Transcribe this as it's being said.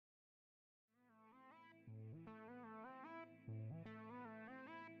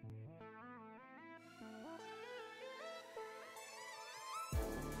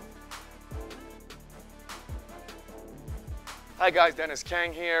Hi guys, Denis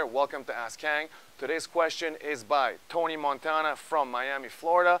Kang here. Welcome to Ask Kang. Today's question is by Tony Montana from Miami,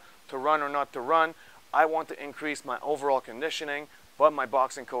 Florida. To run or not to run? I want to increase my overall conditioning, but my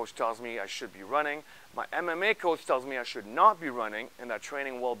boxing coach tells me I should be running. My MMA coach tells me I should not be running and that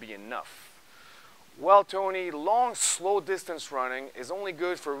training will be enough. Well, Tony, long, slow distance running is only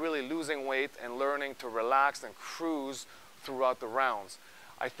good for really losing weight and learning to relax and cruise throughout the rounds.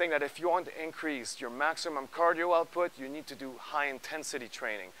 I think that if you want to increase your maximum cardio output, you need to do high intensity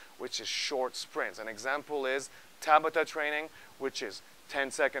training, which is short sprints. An example is Tabata training, which is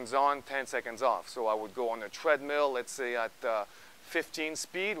 10 seconds on, 10 seconds off. So I would go on a treadmill, let's say at 15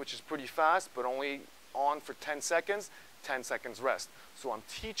 speed, which is pretty fast, but only on for 10 seconds, 10 seconds rest. So I'm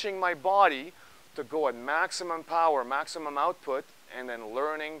teaching my body to go at maximum power, maximum output, and then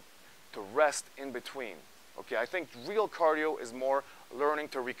learning to rest in between. Okay, I think real cardio is more learning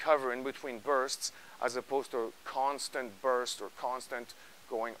to recover in between bursts as opposed to constant burst or constant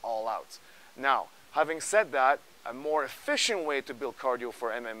going all out. Now, having said that, a more efficient way to build cardio for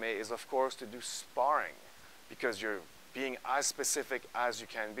MMA is of course to do sparring, because you're being as specific as you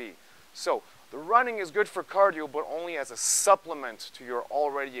can be. So the running is good for cardio, but only as a supplement to your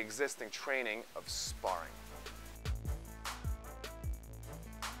already existing training of sparring.